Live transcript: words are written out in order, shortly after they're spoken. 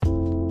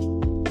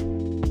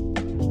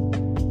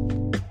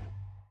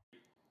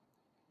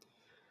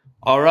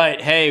All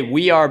right. Hey,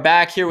 we are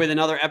back here with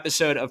another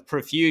episode of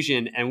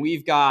Profusion, and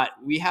we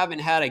haven't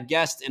had a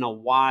guest in a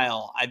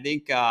while. I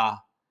think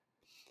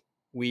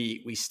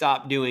we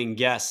stopped doing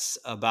guests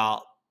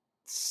about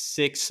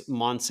 6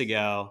 months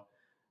ago,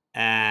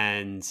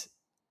 and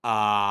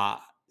uh,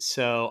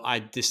 so I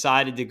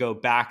decided to go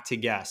back to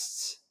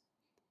guests.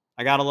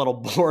 I got a little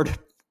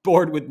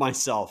bored with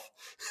myself.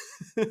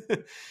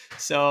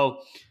 So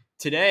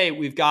today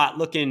we've got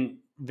looking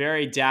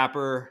very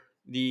dapper,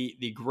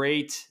 the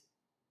great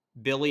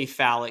Billy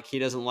Falik. He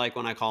doesn't like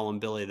when I call him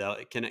Billy, though.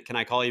 Can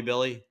I call you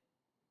Billy?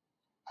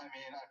 I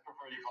mean, I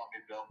prefer you call me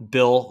Bill.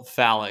 Bill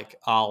Falik.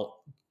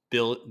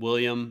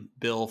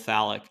 Bill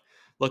Falik.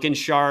 Looking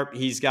sharp.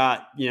 He's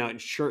got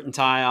shirt and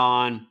tie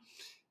on.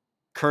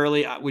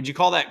 Curly. Would you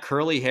call that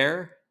curly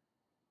hair?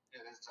 It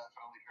is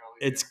definitely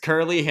curly. It's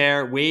curly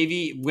hair,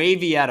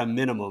 wavy at a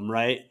minimum,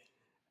 right?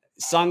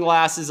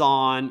 Sunglasses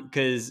on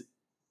because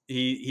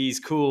he's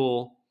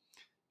cool.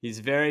 He's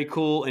very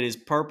cool in his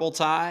purple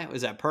tie.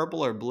 Was that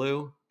purple or blue?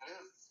 It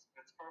is.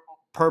 It's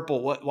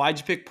purple. Purple. Why'd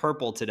you pick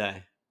purple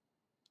today?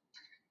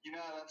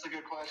 That's a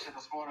good question.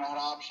 This morning I had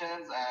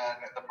options, and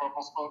the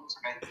purple spoke to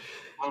me.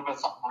 A little bit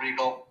of something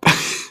regal.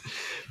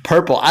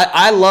 Purple.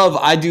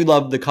 I do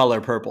love the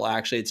color purple,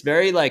 actually. It's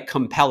very like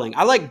compelling.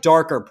 I like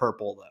darker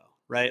purple though,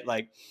 right?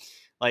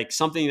 Like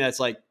something that's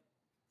like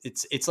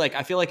it's like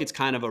I feel like it's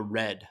kind of a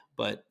red,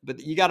 but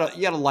you got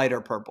a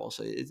lighter purple,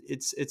 so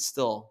it's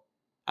still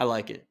I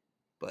like it.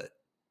 But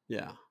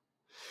yeah.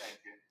 Thank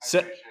you. So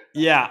appreciate that.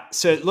 yeah,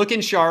 so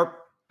looking sharp,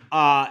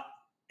 and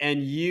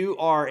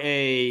you're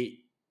a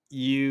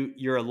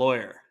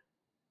lawyer.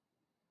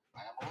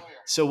 I am a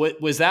lawyer. So what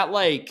was that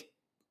like?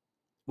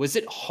 Was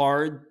it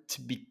hard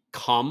to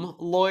become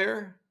a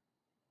lawyer?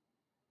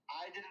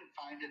 I didn't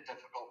find it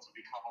difficult to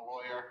become a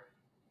lawyer.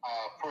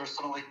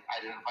 Personally,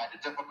 I didn't find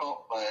it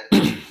difficult, but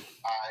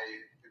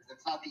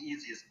it's not the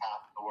easiest path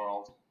in the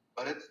world,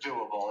 but it's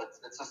doable.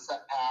 It's a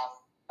set path.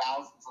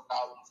 Thousands and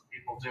thousands of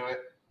people do it.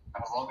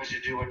 And as long as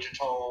you do what you're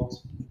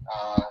told,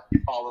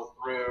 you follow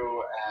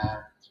through,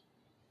 and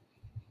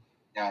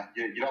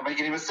you don't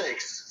make any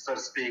mistakes, so to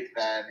speak,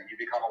 then you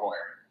become a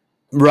lawyer.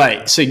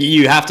 Right. So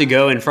you have to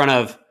go in front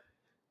of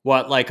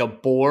like a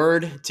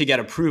board to get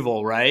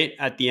approval, right?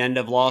 At the end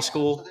of law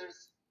school?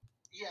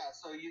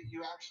 So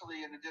you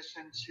actually, in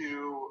addition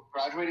to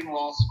graduating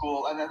law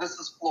school, and then this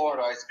is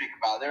Florida I speak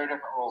about. There are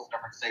different rules in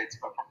different states,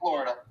 but for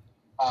Florida,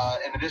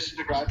 in addition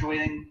to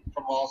graduating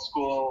from law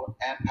school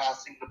and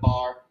passing the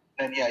bar,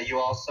 then you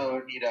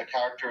also need a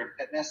character and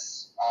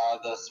fitness.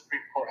 The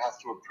Supreme Court has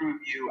to approve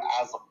you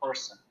as a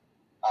person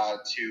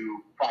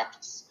to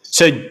practice.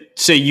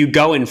 So you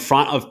go in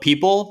front of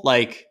people,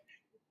 like?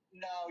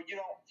 No, you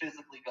don't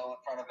physically go in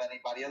front of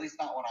anybody. At least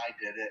not when I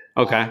did it.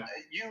 Okay.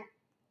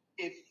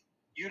 If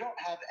you don't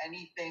have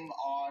anything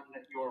on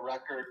your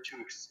record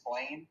to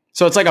explain.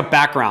 So it's like a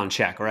background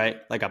check, right?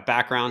 Like a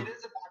background. It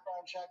is a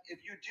background check. If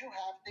you do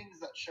have things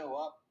that show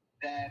up,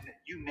 then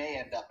you may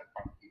end up in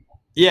front of people.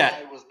 Yeah.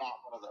 I was not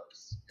one of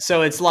those.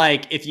 So it's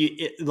like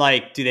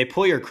do they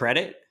pull your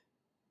credit?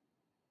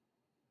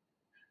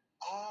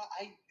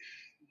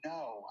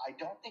 No, I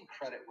don't think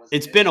credit was.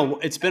 It's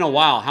been a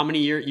while. How many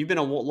years? You've been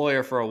a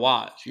lawyer for a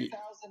while. 2000,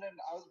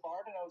 I was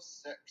barred in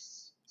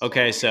 06.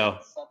 Okay, so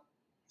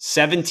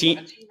 17.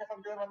 17, if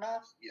I'm doing my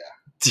math. Yeah.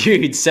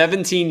 Dude,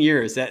 17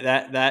 years. That.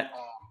 Oh my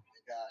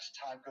gosh,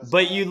 time goes.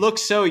 But by. you look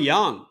so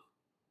young.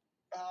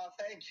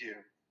 Thank you.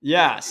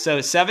 Yeah,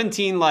 so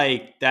 17,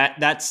 like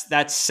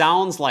that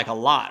sounds like a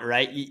lot,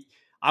 right?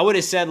 I would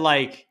have said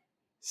like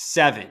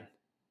 7.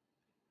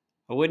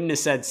 I wouldn't have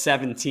said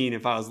 17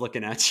 if I was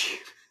looking at you.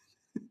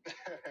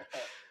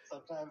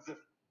 Sometimes it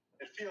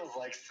feels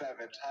like 7.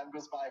 Time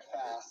goes by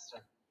fast.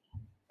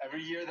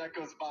 Every year that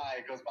goes by,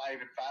 it goes by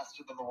even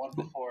faster than the one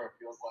before, it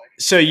feels like.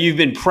 So you've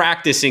been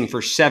practicing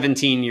for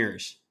 17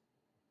 years.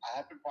 I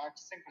have been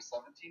practicing for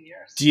 17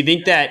 years. Do you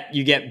think that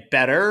you get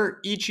better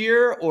each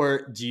year,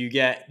 or do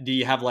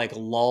you have like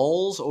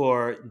lulls,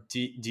 or do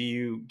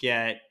you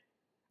get,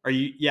 or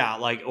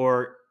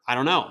I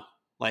don't know,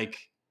 like.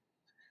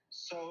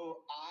 So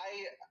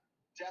I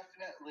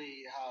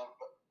definitely have,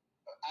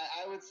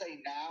 I would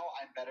say now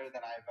I'm better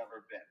than I've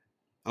ever been.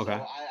 Okay.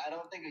 So I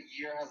don't think a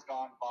year has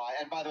gone by.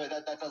 And by the way,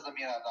 that doesn't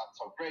mean I'm not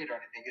so great or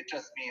anything. It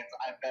just means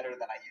I'm better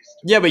than I used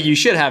to. Yeah, but you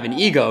should have an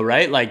ego,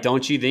 right? Like,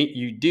 don't you think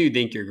you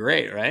think you're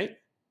great, right?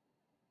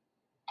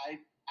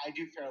 I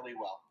do fairly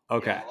well.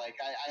 Okay. Yeah, like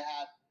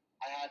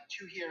I had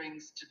 2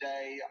 hearings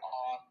today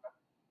on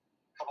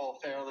a couple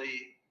of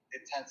fairly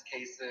intense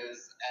cases,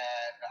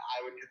 and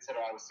I would consider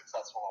I was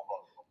successful on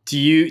both of them. Do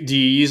you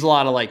use a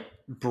lot of like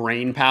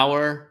brain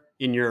power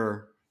in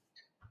your?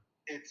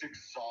 It's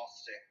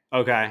exhausting.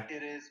 Okay.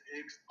 It is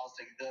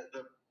exhausting.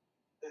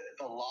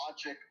 The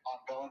logic on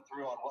going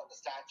through on what the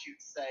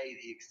statutes say,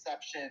 the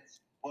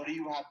exceptions. What do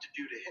you have to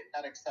do to hit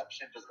that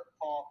exception? Does it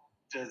fall?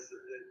 Do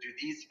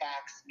these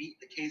facts meet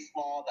the case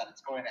law that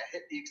it's going to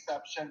hit the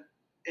exception?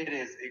 It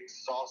is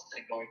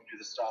exhausting going through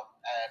the stuff.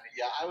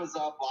 And I was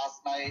up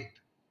last night.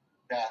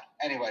 Yeah.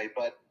 Anyway,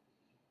 but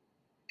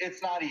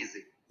it's not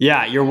easy.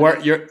 Yeah, you're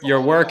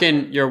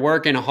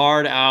working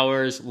hard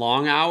hours,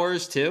 long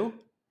hours too.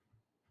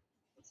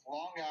 It's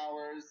long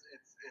hours.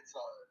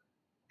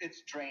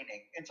 It's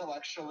draining.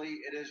 Intellectually,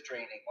 it is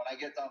draining. When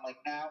I get done, like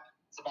now,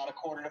 it's about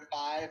 4:45.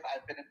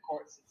 I've been in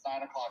court since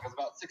 9 o'clock. It's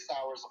about 6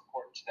 hours of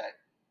court today,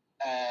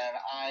 and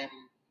I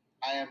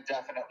am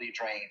definitely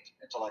drained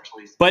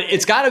intellectually. But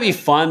it's got to be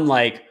fun,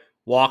 like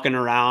walking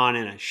around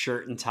in a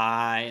shirt and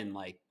tie and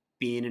like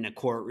being in a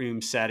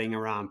courtroom setting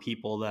around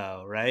people,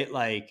 though, right?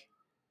 Like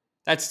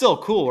that's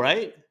still cool,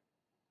 right?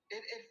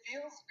 It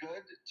feels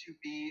good to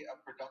be a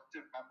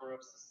productive member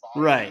of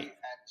society Right.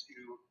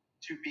 and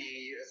to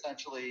be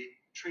essentially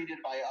treated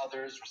by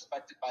others,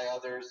 respected by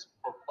others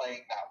for playing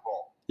that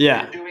role.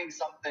 Yeah. You're doing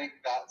something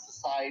that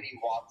society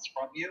wants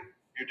from you.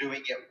 You're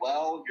doing it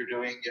well. You're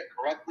doing it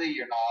correctly.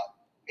 You're not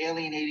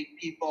alienating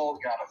people.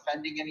 You're not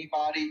offending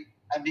anybody.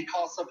 And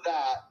because of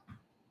that,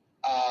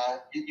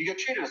 you get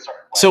treated a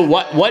certain way. So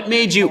what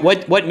made you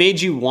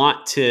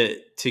want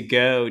to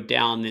go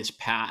down this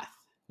path?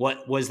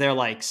 What was there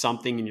like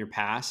something in your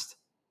past?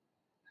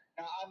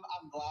 Now,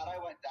 I'm glad I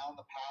went down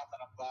the path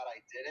and I'm glad I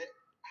did it.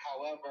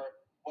 However,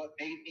 what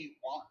made me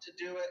want to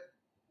do it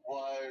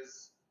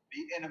was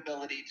the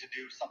inability to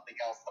do something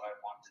else that I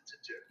wanted to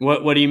do.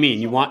 What do you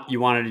mean? You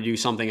wanted to do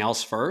something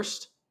else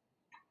first?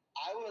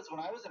 When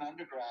I was an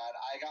undergrad,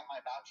 I got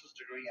my bachelor's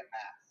degree in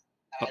math.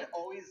 And I'd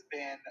always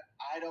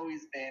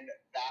been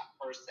that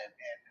person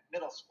in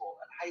middle school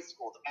and high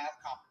school, the math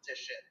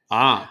competition.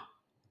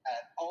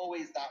 And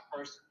always that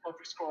person,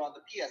 perfect score on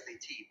the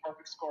PSAT,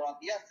 perfect score on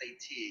the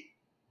SAT,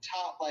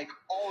 top, like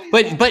always.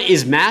 But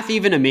is math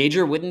even a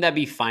major? Wouldn't that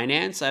be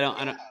finance? I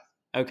don't.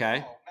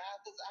 Okay.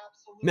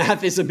 No,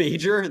 math is a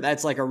major.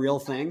 That's like a real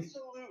thing.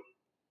 Absolute.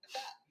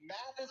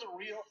 Math is a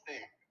real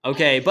thing.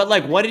 Okay, but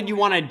like, what did you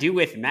want to do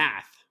with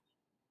math?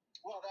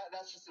 Well,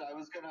 that's just it. I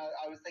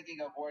was thinking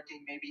of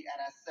working maybe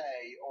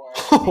NSA or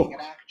being an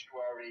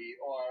actuary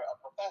or a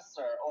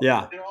professor.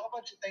 Yeah. There are a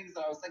bunch of things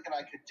that I was thinking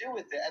I could do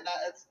with it, and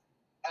that's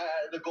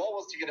the goal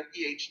was to get a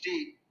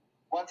PhD.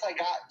 Once I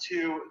got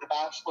to the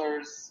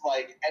bachelor's,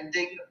 like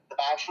ending the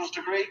bachelor's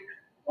degree,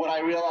 what I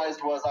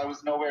realized was I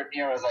was nowhere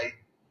near as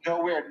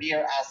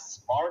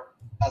smart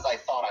as I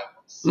thought I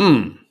was.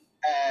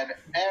 And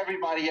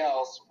everybody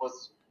else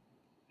was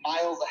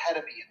miles ahead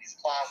of me in these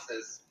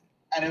classes,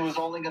 and it was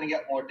only going to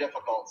get more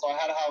difficult. So I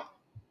had to have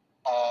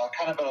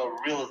kind of a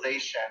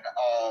realization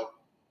of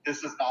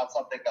this is not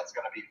something that's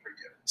going to be for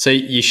you. So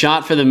you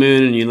shot for the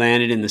moon and you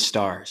landed in the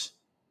stars.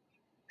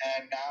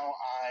 And now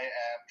I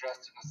am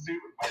dressed in a suit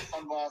with my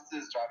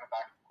sunglasses, driving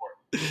back and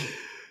forth.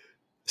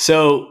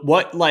 So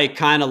what, like,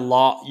 kind of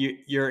law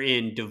you're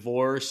in?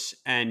 Divorce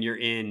and you're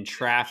in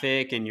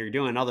traffic and you're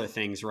doing other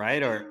things,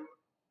 right? Or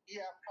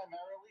yeah,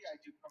 primarily I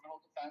do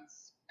criminal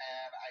defense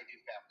and I do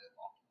family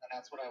law, and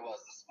that's what I was.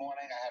 This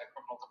morning I had a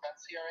criminal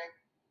defense hearing,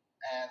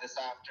 and this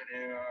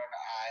afternoon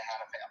I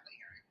had a family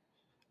hearing.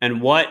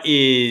 And what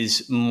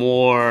is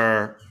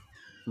more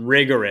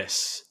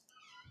rigorous?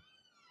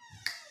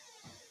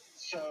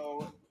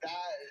 So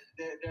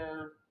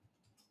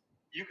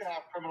you can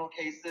have criminal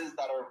cases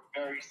that are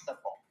very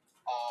simple,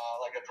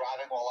 like a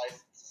driving while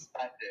license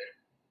suspended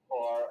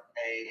or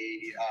a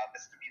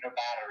misdemeanor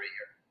battery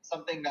or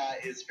something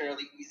that is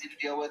fairly easy to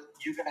deal with.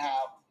 You can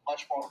have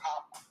much more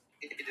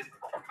complicated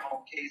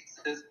criminal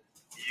cases.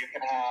 You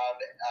can have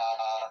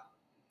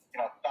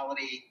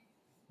felony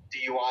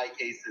DUI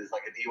cases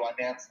like a DUI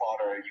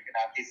manslaughter. You can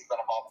have cases that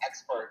involve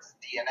experts,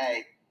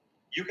 DNA.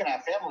 You can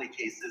have family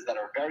cases that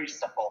are very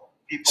simple.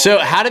 So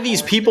how do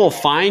these people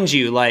find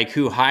you, like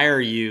who hire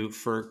you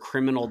for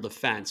criminal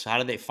defense? How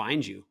do they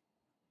find you?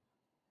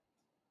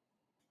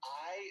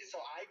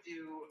 I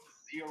do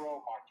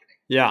zero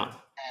marketing. Yeah.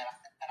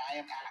 And I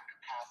am at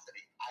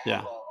capacity. I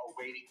have a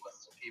waiting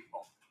list of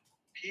people.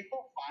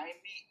 People find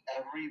me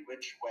every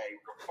which way.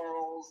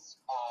 Referrals,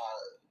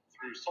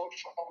 through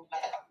social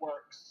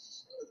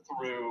networks,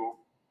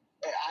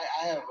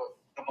 I have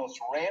the most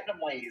random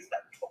ways that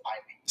people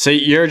find me. So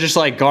you're just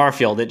like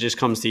Garfield. It just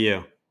comes to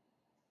you.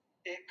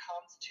 It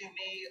comes to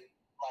me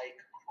like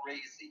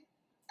crazy.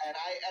 And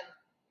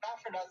not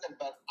for nothing,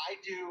 but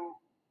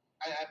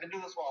I've been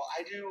doing this while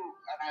I do,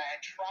 and I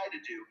try to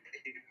do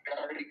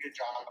a very good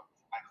job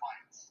for my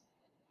clients.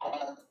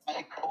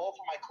 My goal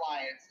for my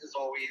clients is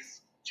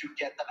always to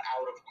get them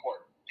out of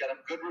court, get them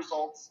good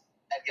results,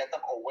 and get them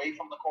away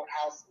from the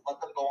courthouse,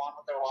 let them go on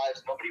with their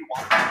lives. Nobody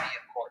wants to be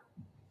in court.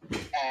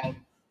 And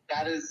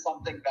that is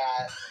something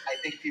that I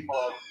think people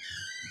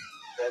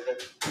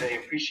they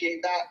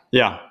appreciate that.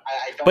 Yeah.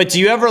 But do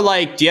you ever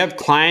do you have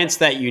clients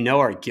that you know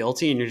are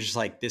guilty and you're just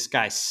like, this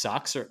guy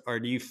sucks, or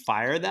do you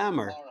fire them,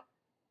 or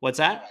what's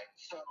that? All right.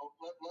 So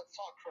let's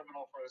talk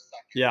criminal for a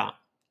second. Yeah.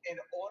 In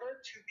order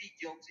to be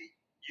guilty,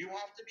 you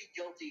have to be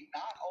guilty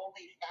not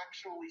only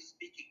factually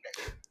speaking that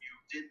you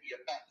did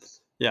the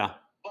offense. Yeah.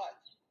 But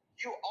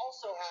you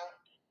also have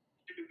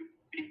to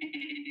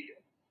be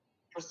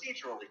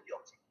procedurally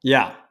guilty.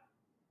 Yeah.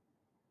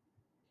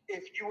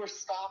 If you were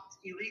stopped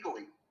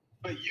illegally,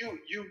 but you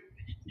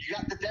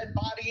got the dead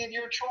body in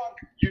your trunk,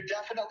 you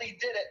definitely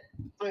did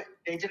it, but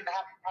they didn't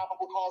have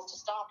probable cause to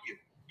stop you.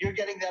 You're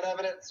getting that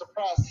evidence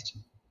suppressed.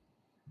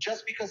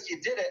 Just because you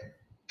did it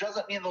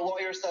doesn't mean the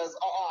lawyer says,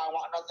 "Oh, I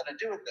want nothing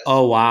to do with this."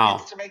 Oh, wow.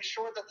 It's to make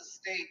sure that the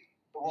state,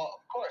 well,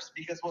 of course,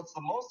 because what's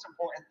the most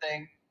important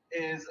thing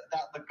is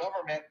that the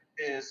government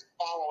is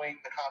following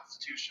the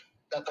Constitution,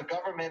 that the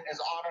government is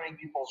honoring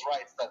people's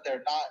rights, that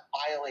they're not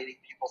violating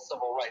people's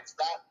civil rights.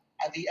 That,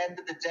 at the end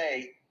of the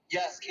day,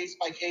 yes, case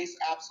by case,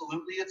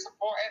 absolutely it's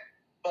important,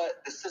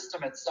 but the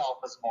system itself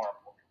is more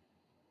important.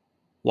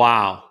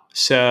 Wow.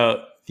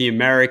 So the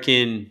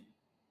American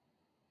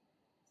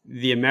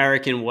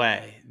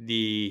way,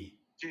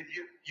 Dude,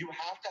 you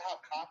have to have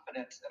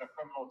confidence in a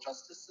criminal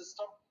justice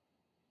system.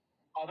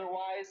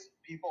 Otherwise,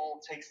 people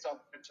take stuff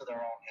into their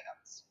own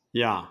hands.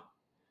 Yeah.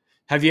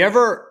 Have you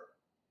ever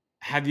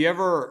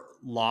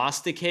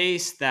lost a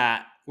case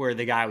where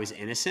the guy was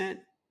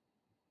innocent?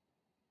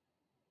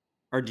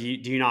 Or do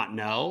you not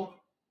know?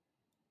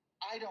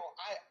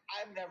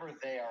 I'm never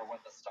there when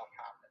the stuff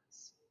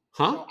happens.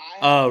 Huh?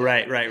 So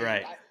right.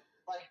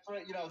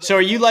 So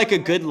are you like a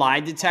good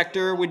lie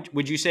detector?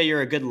 Would you say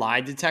you're a good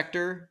lie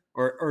detector?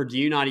 Or do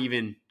you not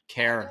even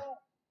care?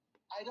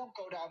 I don't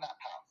go down that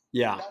path.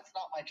 Yeah. That's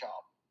not my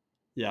job.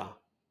 Yeah.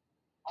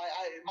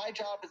 My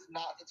job is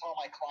not to tell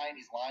my client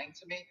he's lying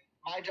to me.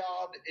 My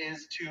job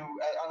is to,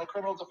 on the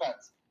criminal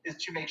defense, is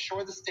to make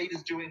sure the state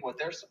is doing what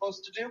they're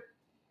supposed to do,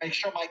 make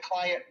sure my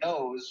client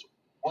knows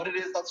what it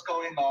is that's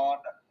going on,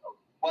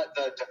 what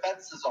the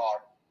defenses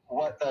are,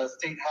 what the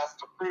state has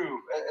to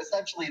prove,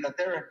 essentially that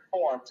they're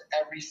informed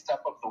every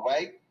step of the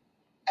way,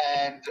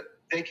 and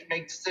they can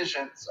make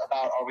decisions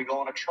about, are we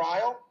going to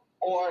trial,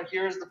 or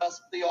here's the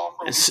best plea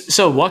offer.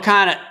 So what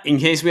kind of, in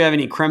case we have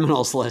any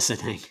criminals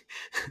listening,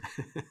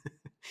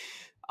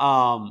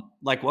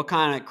 like what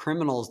kind of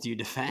criminals do you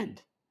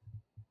defend?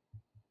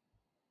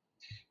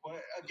 Well,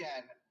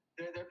 again,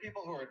 there are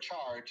people who are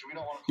charged. We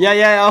don't want to.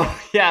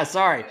 Yeah.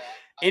 Sorry.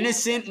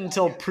 Innocent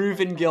until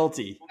proven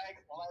guilty.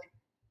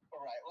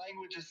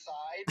 Language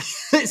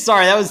aside.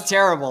 Sorry, that was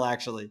terrible,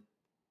 actually.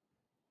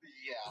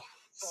 Yeah.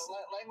 So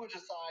language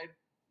aside,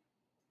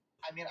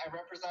 I mean, I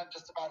represent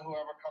just about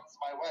whoever comes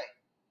my way.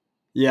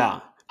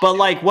 Yeah, but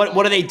like, what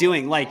are they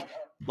doing? Like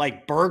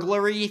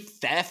burglary,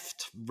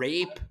 theft,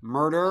 rape,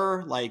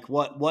 murder? Like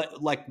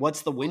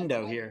what's the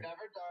window here?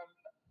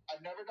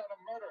 I've never done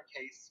a murder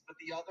case, but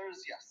the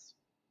others, yes.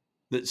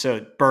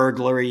 So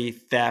burglary,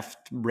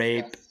 theft,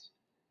 rape. Yes.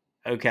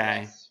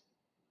 Okay. Yes.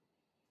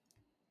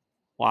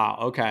 Wow.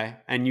 Okay.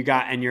 And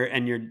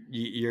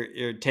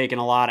you're taking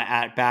a lot of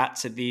at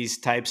bats at these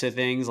types of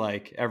things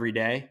like every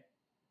day.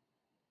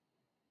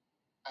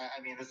 I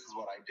mean, this is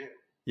what I do.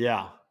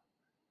 Yeah.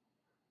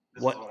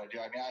 This is what I do.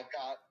 I mean, I've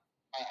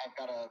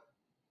got a.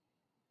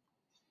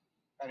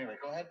 Anyway,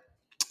 go ahead.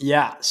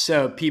 Yeah.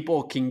 So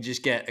people can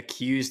just get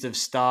accused of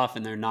stuff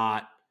and they're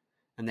not,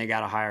 and they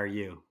got to hire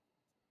you.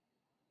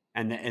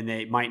 And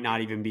they might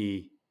not even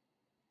be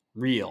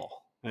real.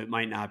 It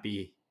might not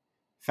be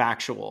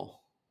factual.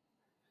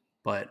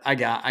 But I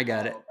got it.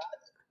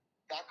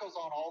 That goes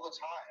on all the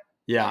time.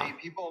 Yeah. I mean,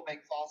 people make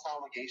false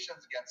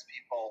allegations against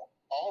people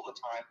all the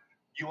time.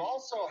 You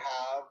also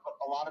have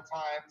a lot of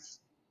times,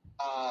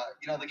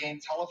 the game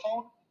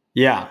telephone.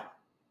 Yeah.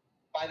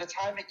 By the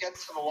time it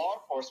gets to the law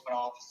enforcement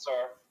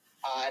officer,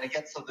 and it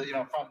gets to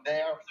from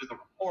there through the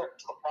report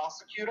to the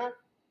prosecutor,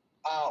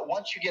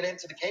 once you get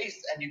into the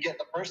case and you get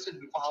the person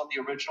who filed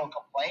the original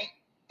complaint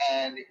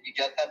and you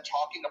get them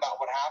talking about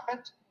what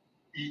happened,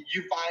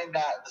 you find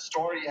that the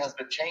story has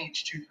been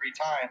changed 2-3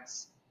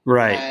 times.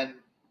 Right. And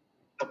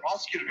the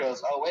prosecutor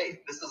goes, "Oh,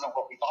 wait, this isn't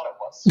what we thought it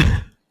was."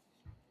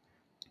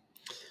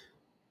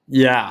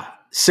 Yeah.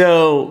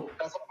 So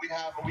that's what we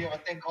have. We have a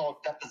thing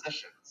called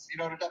depositions. You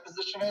know what a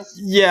deposition is?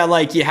 Yeah,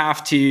 like you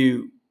have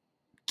to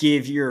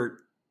give your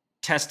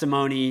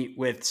testimony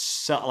with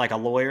like a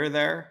lawyer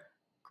there,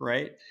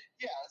 right?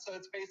 Yeah. So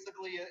it's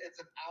basically an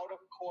out of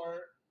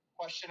court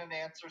question and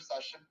answer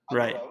session.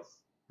 Right. Oath.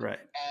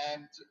 Right.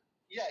 And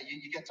yeah,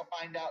 you get to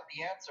find out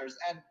the answers.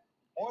 And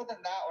more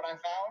than that, what I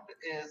found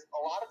is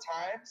a lot of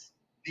times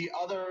the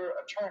other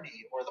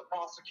attorney or the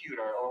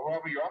prosecutor or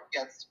whoever you're up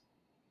against,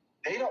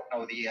 they don't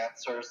know the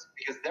answers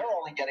because they're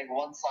only getting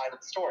one side of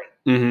the story.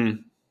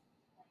 Mm-hmm.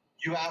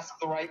 You ask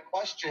the right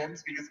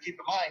questions because keep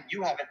in mind,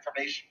 you have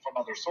information from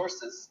other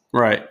sources.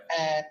 Right.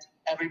 And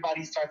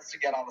everybody starts to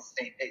get on the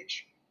same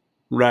page.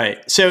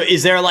 Right. So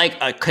is there like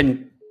a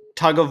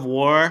tug of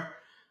war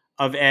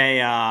of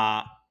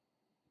a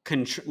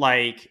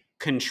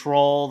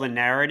control the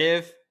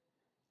narrative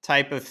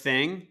type of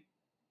thing?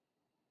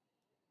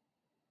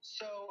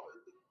 So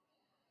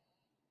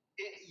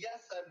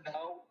yes and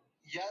no.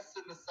 Yes,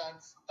 in the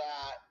sense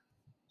that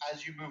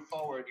as you move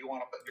forward, you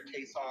want to put your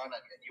case on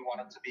and you want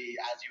it to be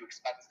as you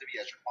expect it to be,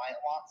 as your client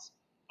wants.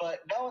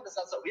 But no, in the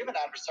sense that we have an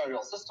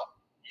adversarial system.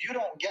 You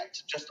don't get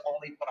to just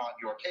only put on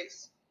your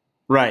case.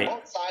 Right.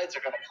 Both sides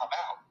are going to come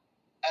out.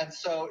 And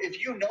so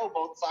if you know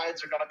both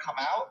sides are going to come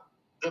out,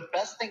 the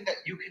best thing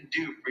that you can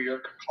do for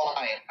your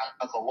client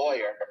as a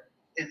lawyer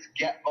is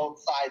get both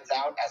sides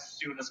out as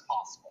soon as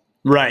possible.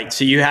 Right.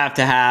 So you have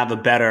to have a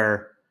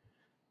better,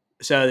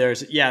 so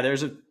there's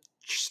a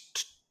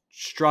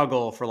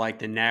struggle for like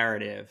the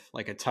narrative,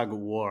 like a tug of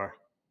war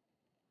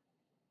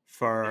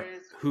for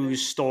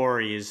whose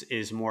story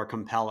is more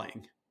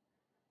compelling,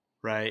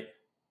 right?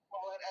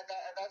 Well, and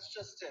that's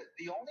just it.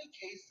 The only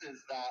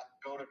cases that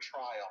go to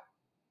trial,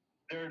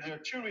 there are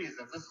two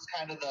reasons. This is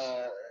kind of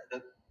the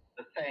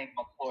saying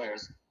of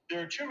lawyers.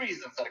 There are two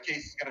reasons that a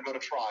case is going to go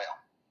to trial.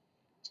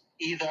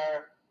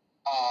 Either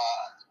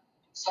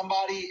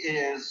somebody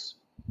is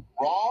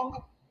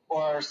wrong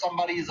or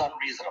somebody is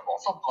unreasonable,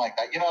 something like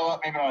that. You know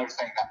what? Maybe I'm not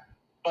saying that.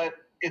 But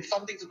it's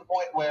something to the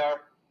point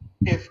where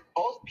if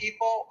both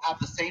people have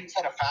the same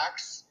set of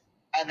facts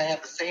and they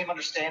have the same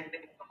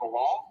understanding of the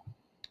law,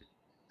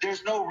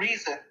 there's no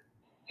reason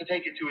to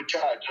take it to a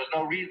judge. There's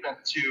no reason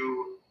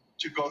to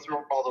go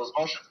through all those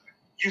motions.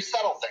 You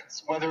settle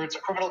things, whether it's a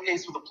criminal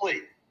case with a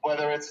plea,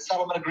 whether it's a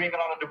settlement agreement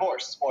on a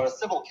divorce or a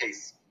civil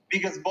case,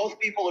 because both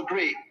people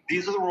agree,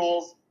 these are the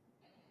rules,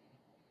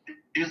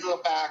 these are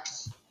the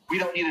facts. We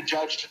don't need a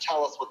judge to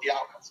tell us what the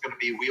outcome's going to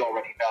be. We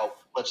already know.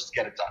 Let's just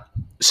get it done.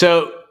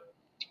 So,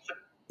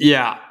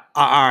 yeah.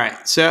 All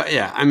right. So,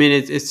 yeah, I mean,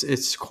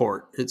 it's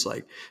court. It's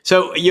like,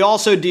 so you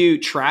also do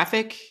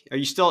traffic? Do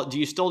you still do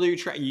you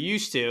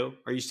used to,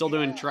 are you still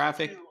doing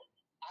traffic?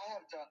 I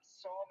have done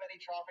so many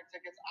traffic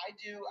tickets. I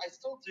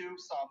still do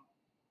some.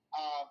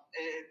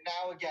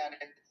 Now again,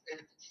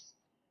 it's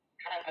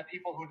kind of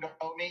people who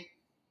know me,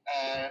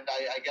 and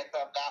I get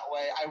them that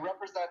way. I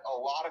represent a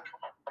lot of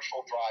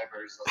commercial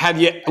drivers.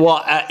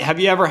 Have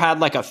you ever had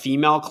like a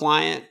female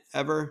client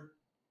ever?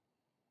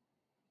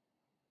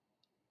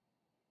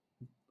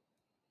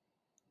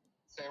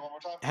 Say it one more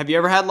time. Have you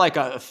ever had like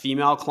a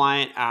female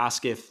client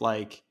ask if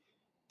like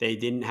they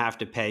didn't have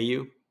to pay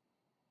you?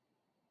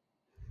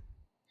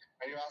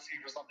 Are you asking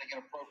for something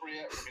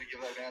inappropriate for me to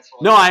give that answer?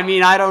 No, I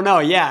mean, I don't know.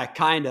 Yeah,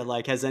 kind of.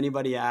 Like, has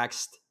anybody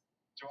asked?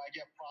 Do I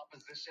get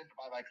propositioned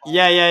by my clients?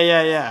 Yeah.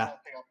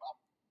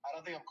 I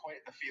don't think I'm quite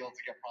in the field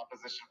to get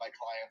propositioned by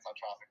clients on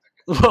traffic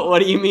tickets. What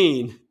do you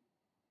mean?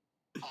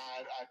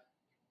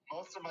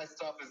 Most of my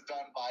stuff is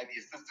done by the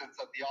assistants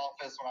at the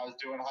office when I was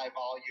doing high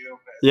volume.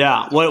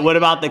 Yeah. What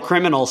about the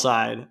criminal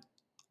side?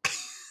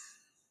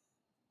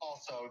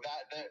 Also,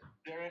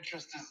 their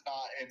interest is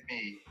not in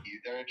me.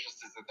 Their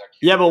interest is in their kids.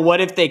 Yeah, but what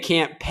if they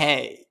can't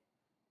pay?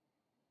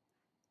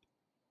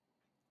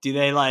 Do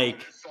they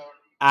like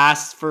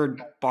ask for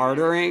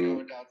bartering?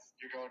 You're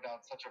going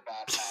down such a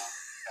bad path.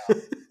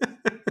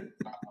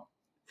 No.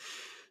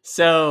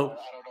 So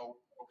I don't know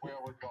where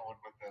we're going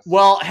with this.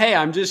 Well, hey,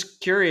 I'm just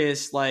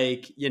curious,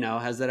 like,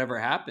 has that ever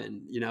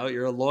happened?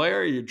 You're a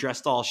lawyer, you're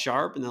dressed all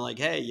sharp, and they're like,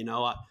 hey,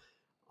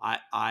 I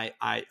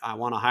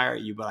want to hire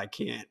you, but I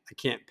can't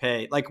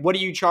pay. Like, what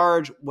do you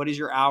charge? What is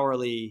your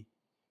hourly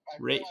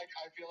rate?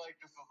 I feel like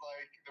this is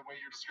like the way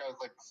you're describing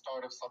like the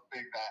start of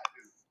something that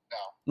is no.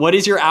 What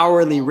is your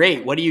hourly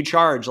rate? What do you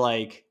charge?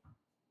 Like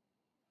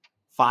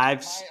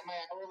five? My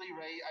hourly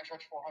rate, I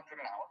charge $400 an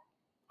hour.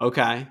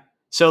 Okay.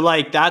 So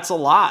like that's a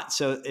lot.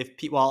 So if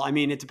people, well, I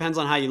mean, it depends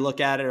on how you look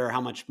at it or how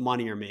much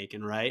money you're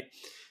making, right?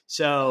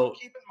 So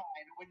keep in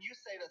mind when you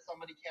say that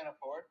somebody can't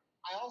afford,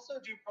 I also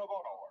do pro bono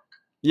work.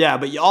 Yeah,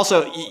 but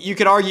you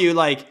could argue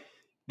like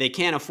they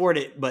can't afford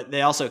it, but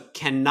they also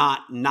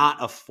cannot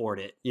not afford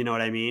it. You know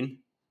what I mean?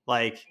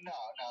 Like no,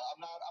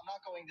 I'm not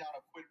going down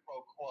a quid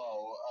pro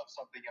quo of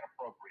something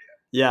inappropriate.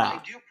 Yeah,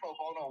 I do pro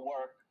bono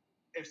work.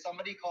 If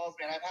somebody calls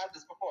me, and I've had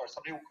this before,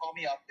 somebody will call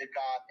me up. They've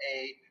got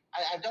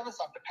I've done this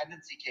on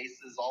dependency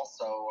cases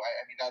also.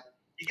 I mean,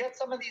 you get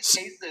some of these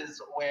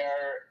cases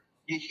where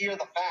you hear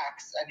the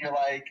facts and you're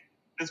like,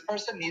 this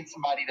person needs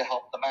somebody to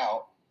help them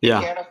out. They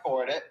can't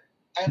afford it.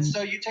 And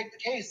so you take the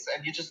case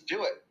and you just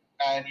do it.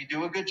 And you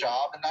do a good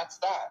job, and that's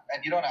that.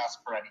 And you don't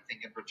ask for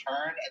anything in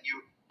return. And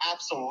you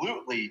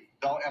absolutely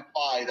don't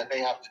imply that they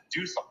have to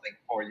do something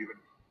for you.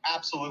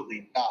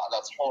 Absolutely not.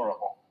 That's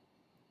horrible.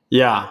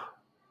 Yeah.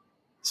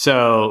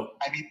 So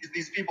I mean,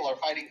 these people are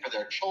fighting for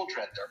their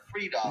children, their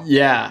freedom.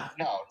 Yeah.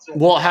 No.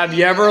 Well, have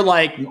you ever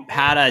like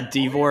had a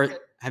divorce?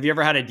 Have you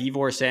ever had a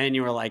divorcee and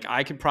you were like,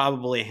 I could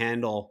probably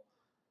handle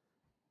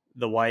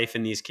the wife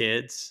and these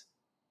kids?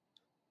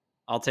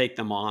 I'll take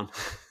them on.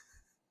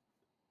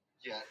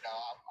 Yeah, no,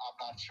 I'm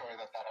not sure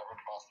that ever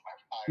crossed my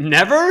mind.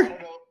 Never?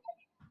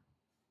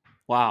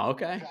 Wow,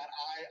 okay. That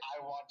I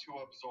want to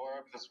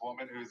absorb this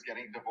woman who's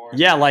getting divorced.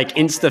 Yeah, like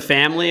Insta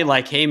family,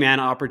 like, hey man,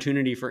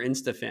 opportunity for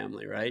Insta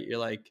family, right? You're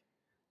like,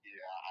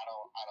 yeah, I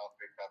don't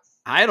think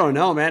that's. I don't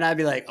know, man. I'd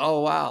be like,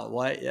 oh wow,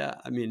 what? Yeah,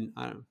 I mean,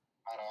 I don't know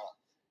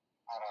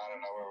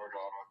where we're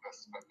going with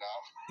this, but no.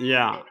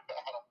 Yeah.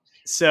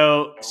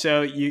 So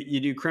you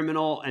do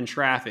criminal and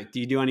traffic. Do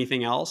you do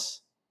anything else?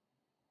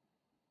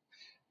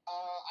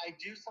 I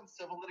do some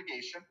civil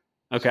litigation.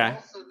 Okay.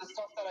 So the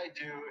stuff that I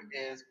do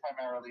is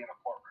primarily in a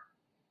courtroom.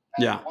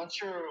 And once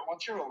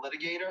you're a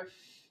litigator,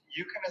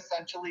 you can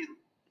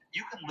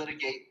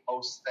litigate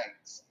most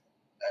things.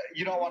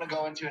 You don't want to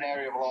go into an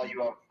area of law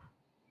you have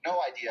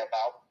no idea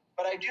about.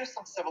 But I do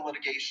some civil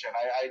litigation.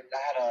 I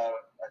had a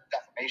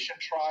defamation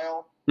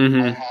trial.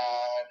 Mm-hmm.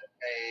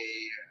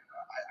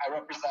 I've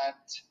represented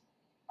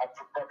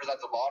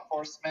law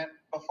enforcement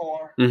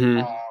before.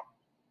 Mm-hmm.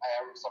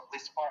 some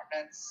police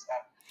departments.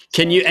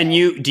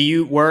 Do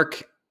you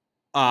work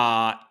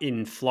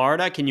in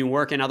Florida? Can you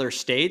work in other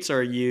states, or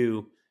are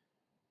you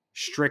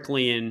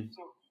strictly in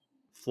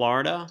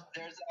Florida?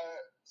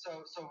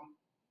 So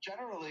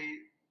generally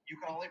you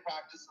can only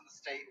practice in the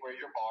state where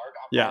you're barred.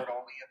 I'm Yeah. barred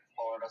only in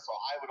Florida, so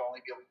I would only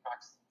be able to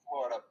practice in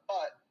Florida.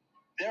 But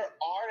there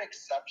are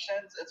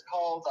exceptions. It's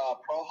called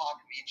pro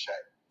hoc vice.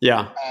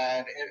 Yeah.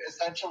 And it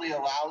essentially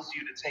allows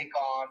you to take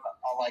on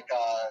like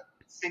a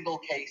single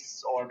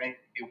case or maybe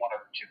one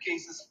or two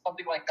cases,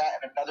 something like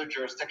that, in another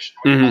jurisdiction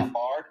where you're not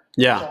barred.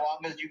 Yeah. So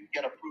long as you can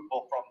get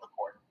approval from the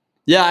court.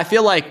 Yeah, I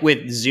feel like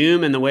with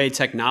Zoom and the way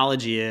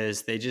technology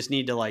is, they just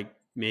need to like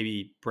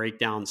maybe break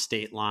down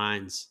state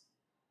lines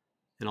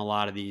in a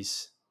lot of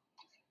these.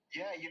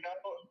 Yeah,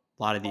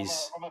 a lot of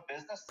these from a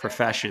business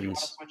professions. You want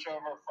to switch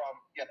over from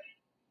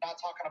not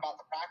talking about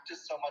the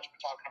practice so much, but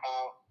talking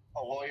about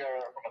a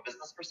lawyer from a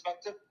business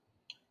perspective.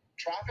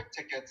 Traffic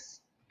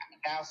tickets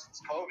now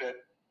since COVID,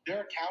 there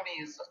are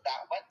counties that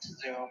went to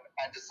Zoom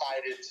and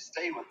decided to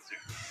stay with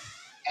Zoom.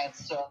 And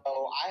so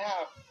I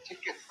have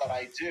tickets that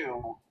I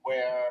do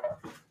where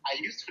I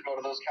used to go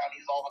to those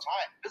counties all the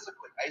time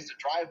physically. I used to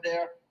drive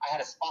there. I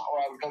had a spot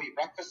where I would go eat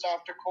breakfast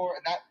after court,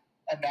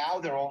 and now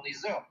they're only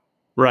Zoom.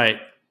 Right.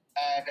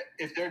 And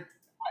if they're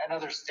in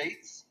other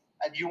states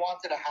and you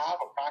wanted to have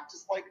a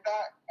practice like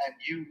that and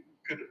you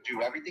could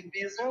do everything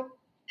via Zoom,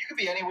 you could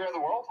be anywhere in the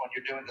world when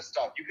you're doing this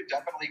stuff. You could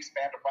definitely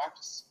expand a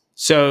practice.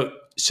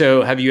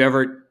 So have you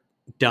ever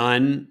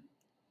done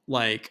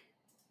like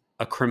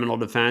a criminal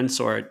defense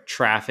or a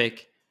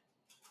traffic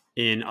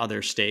in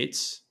other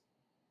states?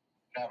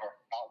 Never,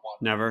 not one.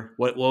 Never.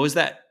 What was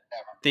that?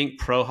 Never. Think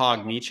pro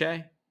hoc vice?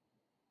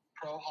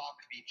 Pro hoc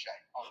vice.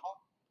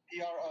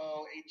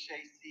 PROHAC,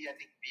 I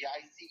think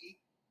VICE.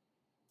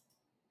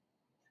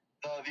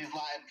 These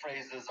Latin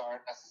phrases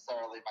aren't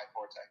necessarily my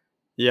forte.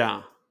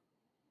 Yeah.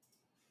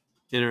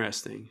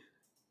 Interesting.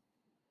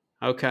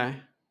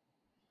 Okay.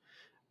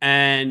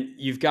 And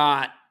you've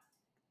got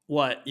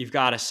what? You've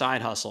got a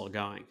side hustle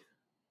going,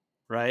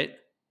 right?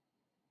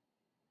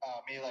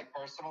 Me, like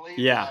personally?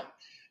 Yeah.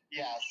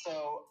 Yeah.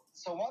 So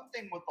one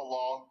thing with the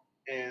law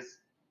is,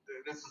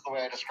 this is the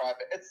way I describe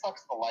it, it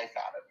sucks the life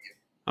out of you.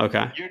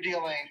 Okay.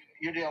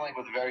 You're dealing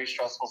with very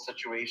stressful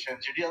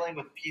situations. You're dealing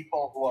with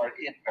people who are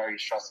in very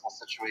stressful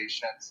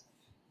situations.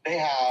 They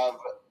have,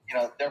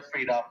 their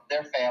freedom,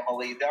 their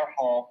family, their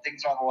home,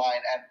 things are on the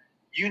line, and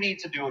you need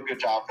to do a good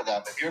job for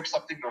them. If you're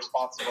accepting the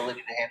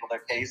responsibility to handle their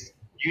case,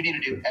 you need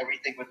to do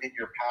everything within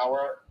your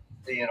power,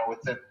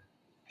 within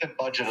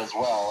budget as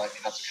well. I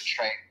mean, that's a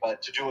constraint,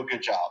 but to do a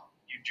good job.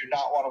 You do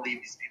not want to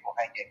leave these people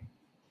hanging.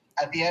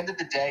 At the end of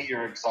the day,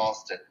 you're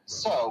exhausted.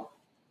 So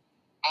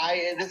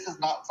this is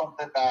not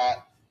something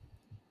that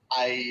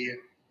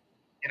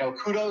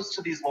kudos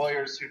to these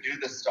lawyers who do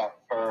this stuff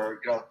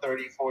for,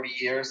 30, 40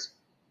 years.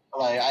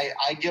 Like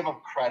I give them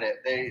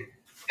credit.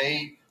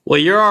 Well,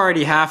 you're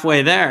already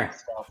halfway there.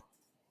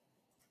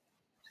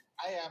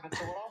 I am. And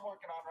so what I'm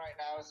working on right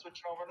now is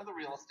switching over to the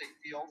real estate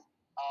field.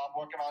 I'm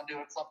working on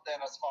doing something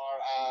as far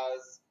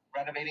as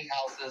renovating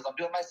houses. I'm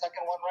doing my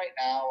second one right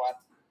now.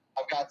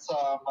 I've got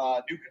some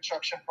new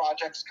construction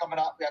projects coming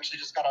up. We actually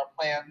just got our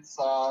plans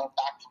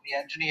back from the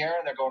engineer,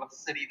 and they're going to the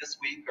city this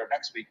week or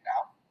next week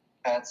now.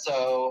 And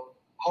so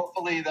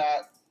hopefully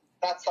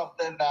that's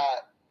something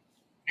that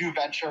new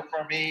venture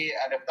for me.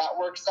 And if that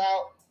works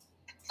out,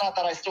 it's not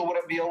that I still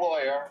wouldn't be a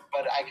lawyer,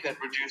 but I could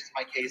reduce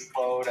my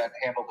caseload and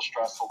handle the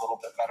stress a little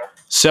bit better.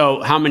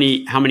 So how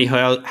many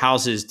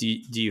houses do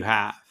you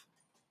have?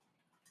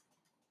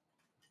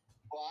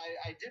 Well,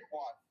 I did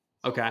one.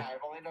 So okay.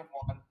 I've only done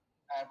one.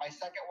 And my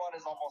second one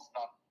is almost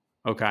done.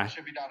 Okay. It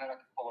should be done in a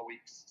couple of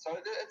weeks. So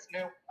it's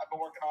new. I've been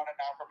working on it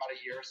now for about a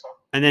year or so.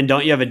 And then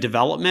don't you have a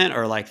development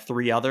or like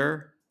 3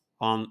 other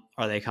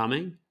are they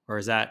coming? Or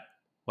is that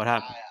what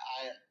happened?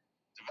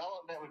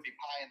 Development would be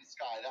pie in the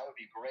sky. That would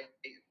be great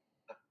in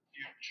the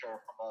future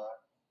from a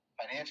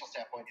financial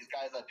standpoint. These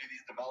guys that do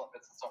these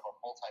developments and stuff are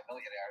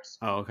multimillionaires.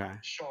 Oh, okay.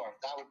 Sure,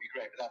 that would be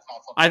great, but that's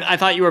not something. I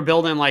thought you were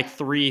building like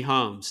 3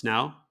 homes,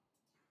 no? 5.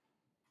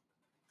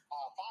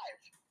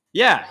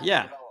 Yeah.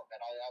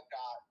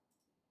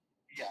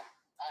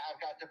 I've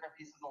got different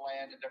pieces of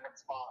land in different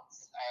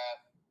spots,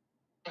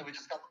 and we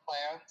just got the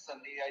plans, and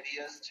the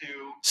idea is to.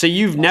 So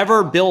you've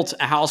never built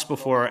a house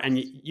before, and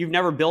now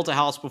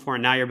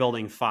you're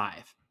building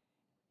 5.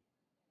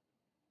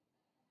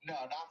 No,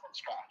 not from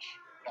scratch.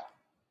 No.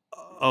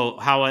 Oh,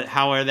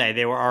 how are they?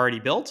 They were already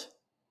built?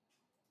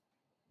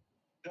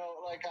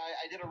 No, like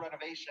I did a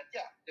renovation.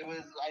 Yeah,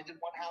 I did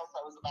one house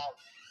that was about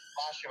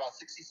last year, about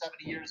 60,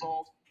 70 years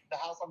old. The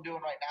house I'm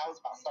doing right now is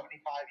about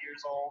 75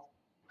 years old,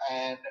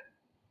 and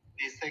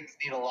these things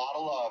need a lot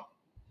of love.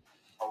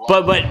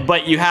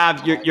 But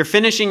you're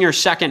finishing your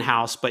second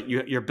house, but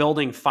you're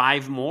building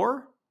 5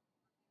 more?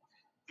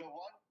 The ones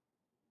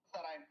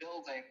that I'm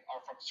building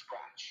are from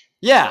scratch.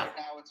 Yeah. Right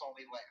now it's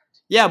only land.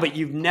 Yeah, but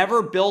you've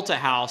never built a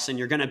house and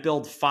you're going to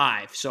build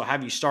 5. So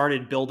have you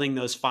started building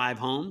those 5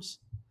 homes?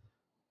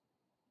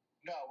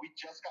 No, we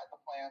just got the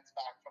plans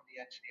back from the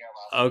engineer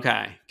last week.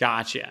 Okay,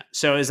 gotcha.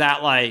 So is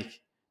that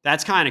like,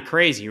 that's kind of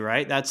crazy,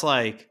 right? That's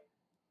like,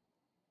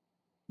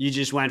 you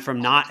just went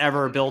from not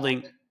ever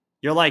building,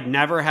 you're like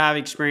never have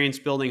experience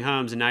building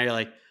homes, and now you're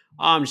like,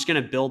 oh, I'm just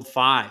gonna build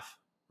 5,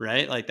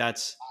 right? Like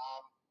that's,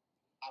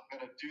 I'm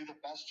gonna do the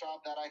best job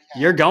that I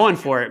can. you're going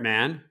for it,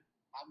 man.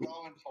 I'm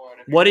going for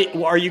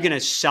it. Are you gonna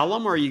sell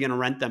them, or are you gonna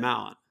rent them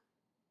out?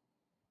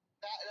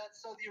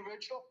 So the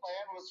original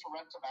plan was to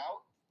rent them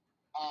out.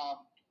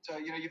 So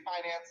you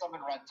finance them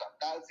and rent them.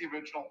 That was the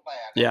original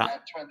plan. Yeah.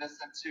 And turn this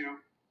into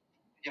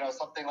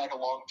something like a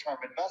long-term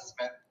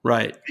investment.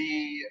 Right.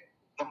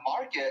 The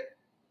market,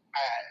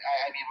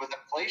 I mean, with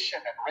inflation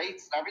and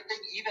rates and everything,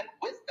 even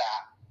with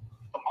that,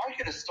 the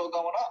market is still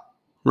going up.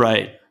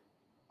 Right.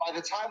 By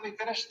the time we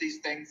finish these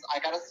things, I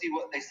got to see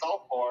what they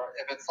sell for.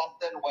 If it's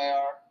something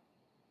where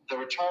the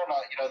return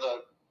on,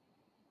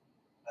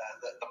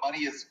 the money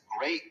is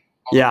great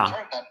on Yeah. the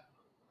return, then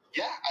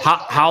yeah.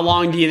 How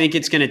long do you think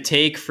it's going to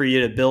take for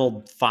you to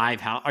build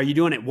 5 houses? Are you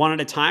doing it one at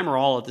a time or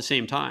all at the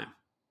same time?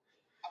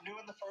 I'm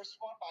doing the first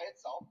one by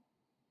itself.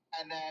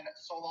 And then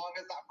so long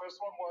as that first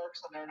one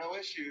works and there are no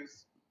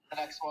issues, the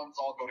next ones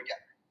all go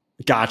together.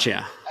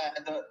 Gotcha.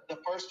 And the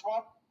first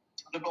one,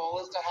 the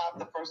goal is to have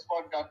the first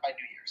one done by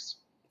New Year's.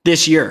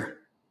 This year?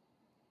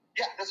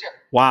 Yeah, this year.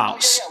 Wow.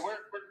 Oh, yeah.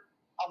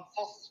 I'm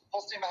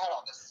full steam ahead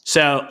on this.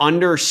 So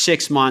under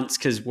 6 months,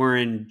 because we're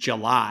in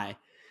July.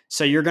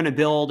 So you're going to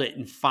build it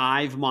in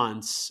 5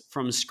 months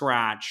from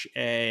scratch.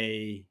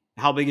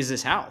 How big is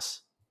this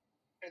house?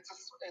 It's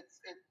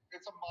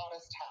a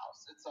modest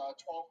house. It's a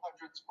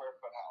 1,200 square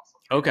foot house.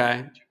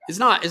 Okay.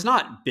 It's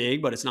not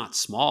big, but it's not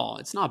small.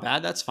 It's not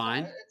bad. That's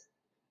fine.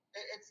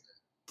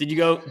 Did you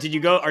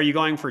go, are you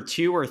going for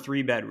 2 or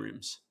 3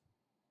 bedrooms?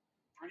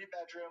 3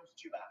 bedrooms,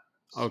 2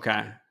 bathrooms.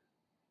 Okay.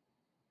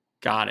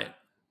 Got it.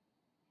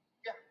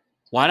 Yeah.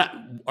 Why not?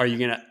 Are you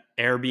going to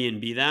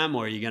Airbnb them,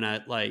 or are you going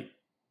to like?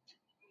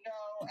 No.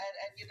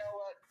 And you know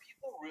what?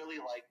 People really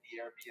like the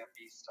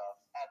Airbnb stuff.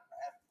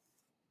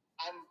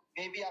 And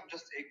maybe I'm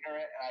just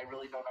ignorant and I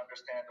really don't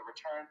understand the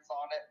returns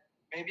on it.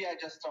 Maybe I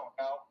just don't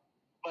know.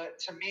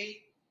 But to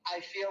me,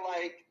 I feel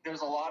like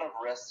there's a lot of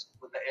risk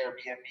with the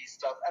Airbnb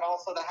stuff. And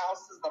also the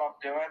houses that I'm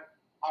doing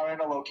are in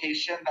a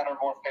location that are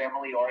more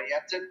family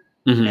oriented.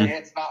 Mm-hmm. And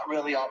it's not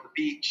really on the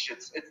beach.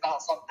 It's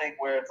not something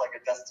where it's like a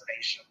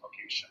destination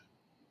location.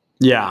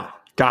 Yeah.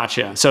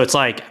 Gotcha. So it's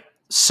like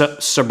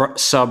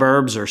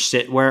suburbs or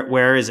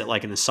where is it?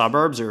 Like in the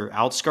suburbs or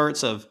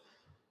outskirts of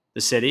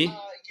the city? Like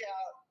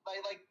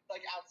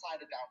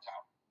outside of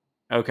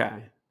downtown.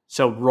 Okay.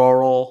 So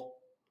rural,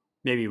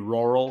 maybe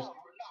rural. No,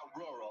 we're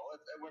not rural.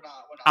 We're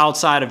not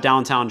outside of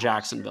downtown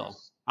Jacksonville.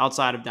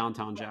 Outside of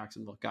downtown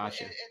Jacksonville.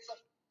 Gotcha.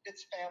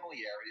 It's family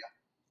area.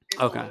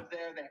 People live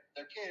there. They have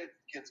their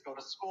kids go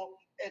to school.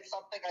 It's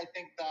something I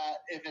think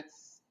that if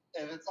it's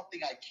something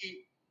I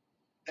keep,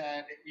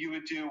 then you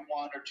would do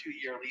 1 or 2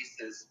 year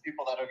leases.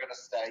 People that are going to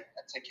stay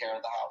and take care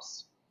of the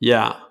house.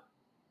 Yeah.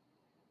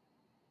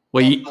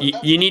 Well,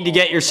 you need to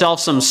get yourself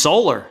some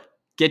solar.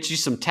 Get you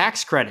some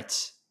tax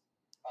credits.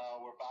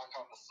 We're back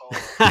on the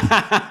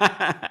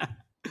solar.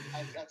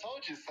 I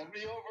told you, send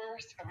me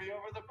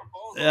over the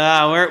proposal.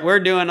 Yeah, we're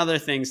doing other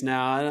things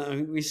now.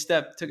 We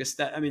took a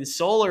step. I mean,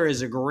 solar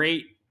is a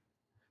great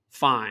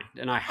find,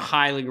 and I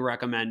highly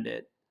recommend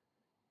it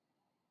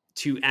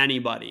to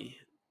anybody.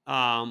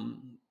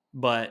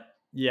 But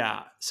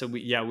yeah, so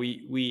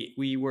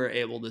we were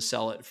able to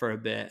sell it for a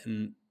bit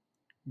and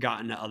got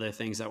into other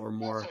things that were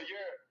more. So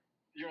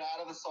you're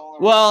out of the solar.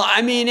 Well,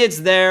 I mean,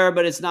 it's there,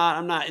 but it's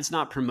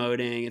not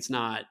promoting.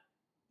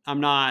 I'm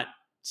not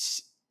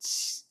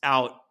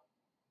out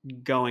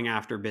going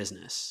after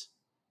business.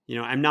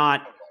 I'm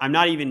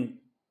not even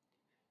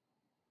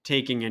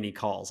taking any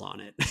calls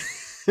on it.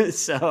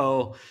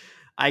 So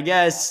I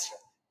guess,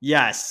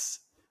 yes,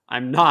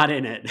 I'm not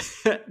in it,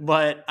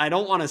 but I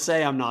don't want to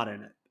say I'm not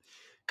in it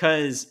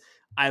because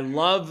I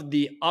love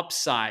the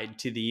upside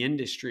to the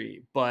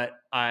industry, but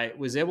I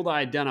was able to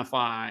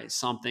identify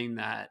something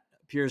that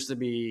appears to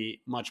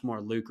be much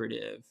more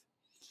lucrative.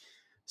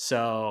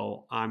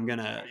 So I'm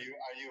gonna. Are you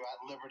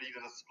at liberty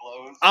to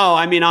disclose? Oh,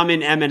 I mean, I'm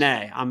in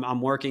M&A.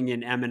 I'm working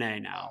in M&A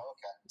now. Oh,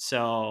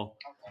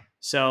 okay.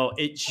 So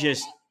it's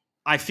just,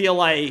 I feel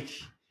like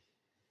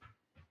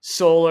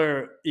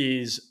solar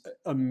is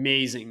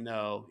amazing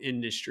though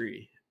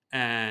industry,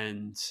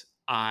 and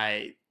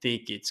I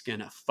think it's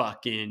gonna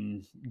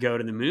fucking go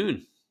to the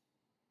moon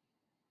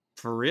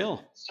for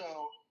real.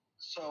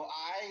 So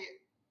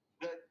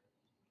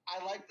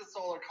I like the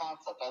solar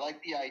concept. I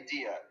like the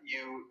idea.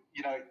 You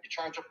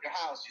charge up your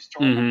house, you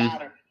store the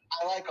battery.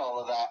 I like all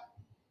of that.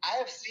 I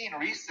have seen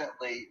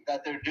recently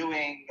that they're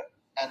doing,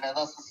 and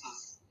unless this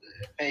is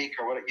fake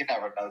or what, you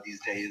never know these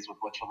days with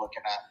what you're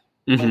looking at,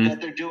 but that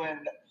they're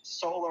doing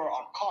solar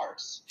on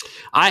cars.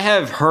 I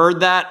have heard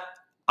that.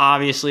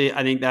 Obviously,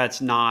 I think that's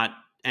not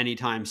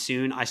anytime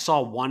soon. I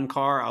saw one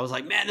car. I was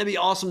like, man, that'd be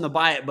awesome to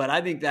buy it. But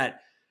I think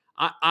that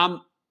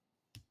I'm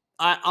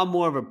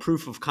more of a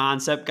proof of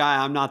concept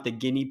guy. I'm not the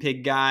guinea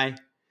pig guy.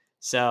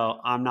 So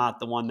I'm not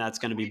the one that's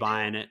going to be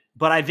buying it.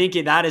 But I think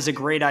that is a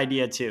great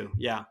idea too.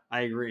 Yeah,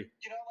 I agree. Like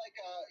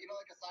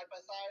a side by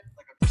side,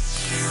 like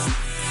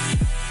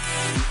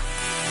a